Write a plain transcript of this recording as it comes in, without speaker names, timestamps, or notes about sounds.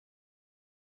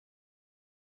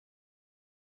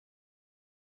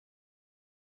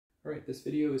All right, this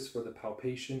video is for the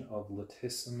palpation of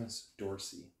Latissimus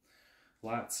Dorsi.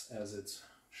 Lats, as its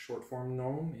short form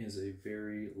known, is a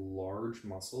very large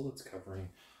muscle that's covering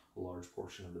a large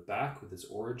portion of the back with its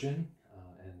origin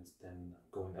and then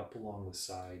going up along the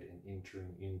side and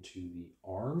entering into the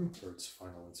arm for its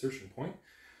final insertion point.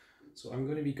 So I'm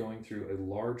going to be going through a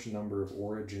large number of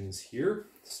origins here,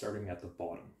 starting at the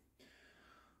bottom.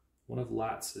 One of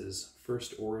Lats's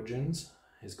first origins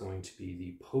is going to be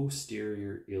the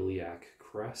posterior iliac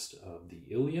crest of the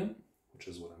ilium, which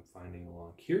is what I'm finding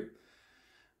along here.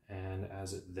 And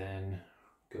as it then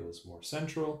goes more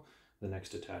central, the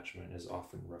next attachment is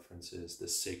often references the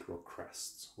sacral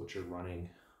crests, which are running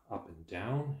up and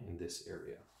down in this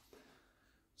area.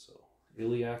 So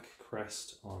iliac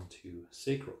crest onto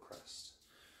sacral crest.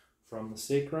 From the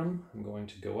sacrum, I'm going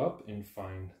to go up and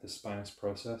find the spinous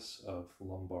process of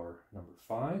lumbar number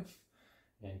 5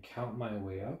 and count my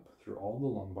way up through all the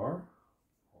lumbar,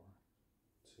 4,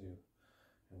 2,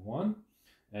 and 1,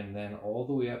 and then all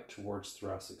the way up towards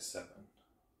thoracic 7.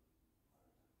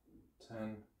 10,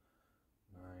 9,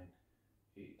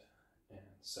 8, and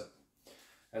 7.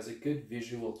 As a good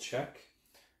visual check,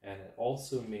 and it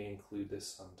also may include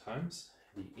this sometimes,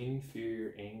 the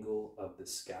inferior angle of the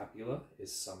scapula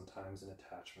is sometimes an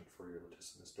attachment for your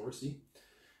Latissimus Dorsi.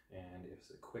 And if it's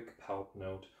a quick palp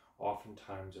note,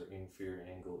 oftentimes our inferior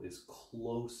angle is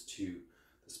close to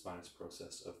the spinous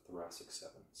process of thoracic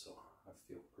 7. So I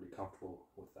feel pretty comfortable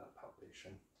with that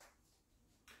palpation.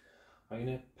 I'm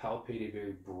going to palpate a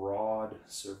very broad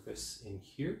surface in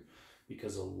here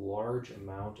because a large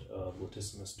amount of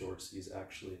Latissimus Dorsi is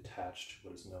actually attached to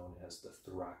what is known as the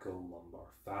Thoracolumbar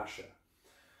fascia,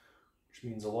 which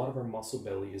means a lot of our muscle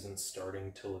belly isn't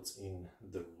starting till it's in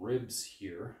the ribs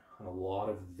here, and a lot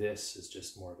of this is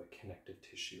just more of a connective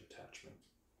tissue attachment.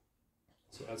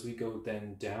 So as we go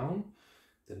then down,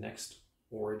 the next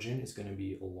origin is going to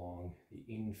be along the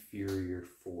inferior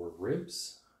 4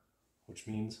 ribs, which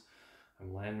means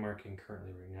I'm landmarking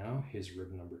currently right now his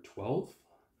rib number 12,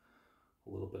 a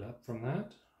little bit up from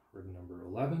that, rib number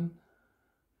 11,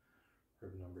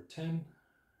 rib number 10,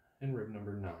 and rib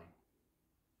number 9.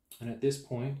 And at this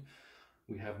point,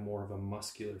 we have more of a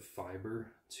muscular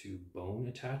fiber to bone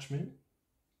attachment.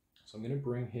 So I'm going to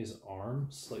bring his arm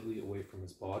slightly away from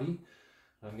his body.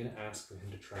 And I'm going to ask for him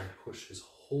to try and push his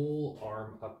whole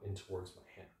arm up in towards my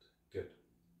hand. Good.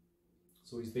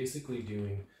 So what he's basically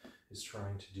doing is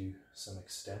trying to do some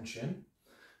extension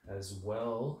as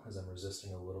well as I'm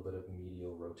resisting a little bit of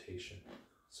medial rotation.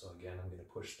 So again, I'm going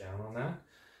to push down on that,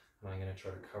 and I'm going to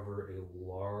try to cover a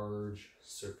large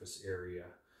surface area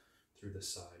through the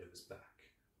side of his back.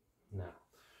 Now,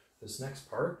 this next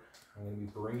part, I'm going to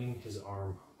be bringing his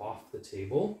arm off the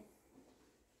table,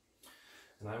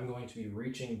 and I'm going to be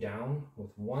reaching down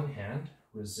with one hand,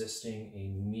 resisting a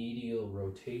medial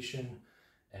rotation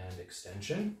and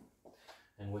extension,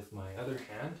 and with my other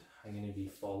hand, I'm going to be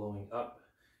following up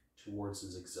towards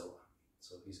his axilla.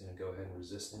 So he's going to go ahead and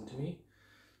resist into me.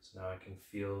 So now I can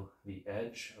feel the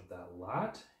edge of that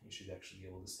lat. You should actually be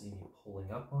able to see me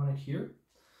pulling up on it here.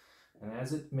 And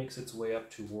as it makes its way up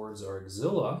towards our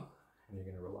axilla, and you're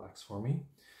going to relax for me,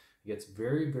 it gets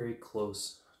very, very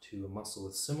close to a muscle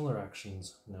with similar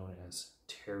actions known as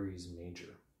teres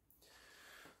major.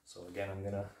 So again, I'm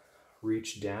going to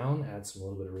reach down, add some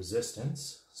little bit of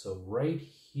resistance. So right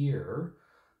here,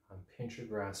 I'm pincher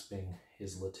grasping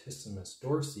his Latissimus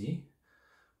Dorsi,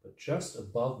 but just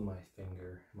above my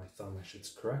finger, my thumb I should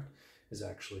correct, is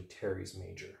actually teres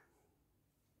major.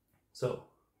 So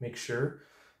make sure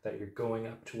that you're going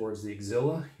up towards the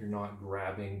axilla, you're not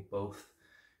grabbing both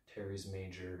teres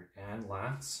major and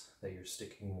lats, that you're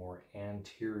sticking more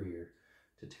anterior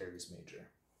to teres major.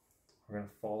 We're going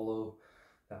to follow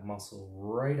that muscle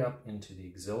right up into the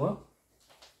axilla.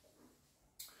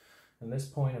 At this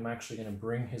point, I'm actually going to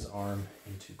bring his arm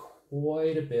into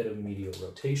quite a bit of medial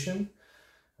rotation,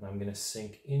 and I'm going to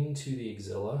sink into the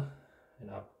axilla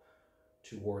and up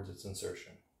towards its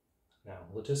insertion. Now,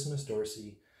 Latissimus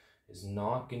Dorsi is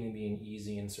not going to be an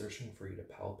easy insertion for you to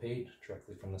palpate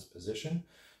directly from this position,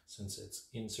 since it's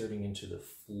inserting into the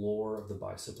floor of the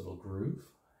bicipital groove,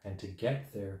 and to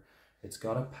get there, it's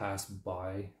got to pass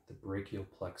by the brachial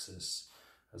plexus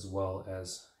as well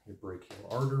as your brachial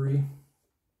artery,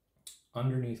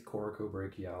 underneath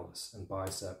coracobrachialis and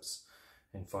biceps,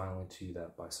 and finally to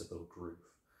that bicipital groove.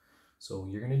 So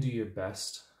you're going to do your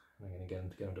best, and I'm going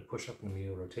to get him to push up in the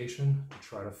medial rotation to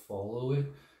try to follow it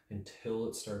until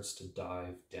it starts to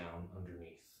dive down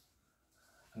underneath.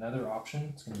 Another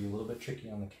option, it's going to be a little bit tricky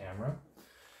on the camera,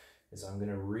 is I'm going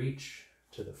to reach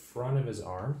to the front of his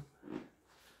arm,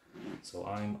 So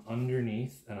I'm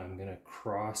underneath and I'm gonna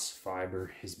cross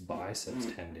fiber his biceps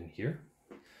tendon here.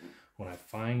 When I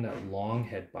find that long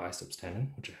head biceps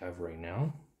tendon, which I have right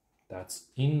now, that's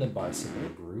in the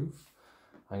bicipital groove,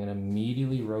 I'm gonna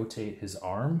medially rotate his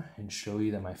arm and show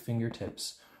you that my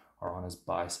fingertips are on his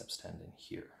biceps tendon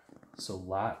here. So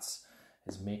lats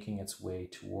is making its way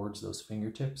towards those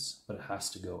fingertips, but it has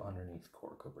to go underneath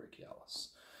coracobrachialis.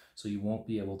 So you won't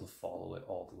be able to follow it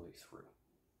all the way through.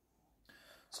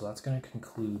 So that's going to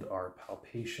conclude our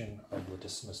palpation of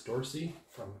Latissimus dorsi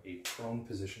from a prone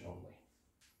position only.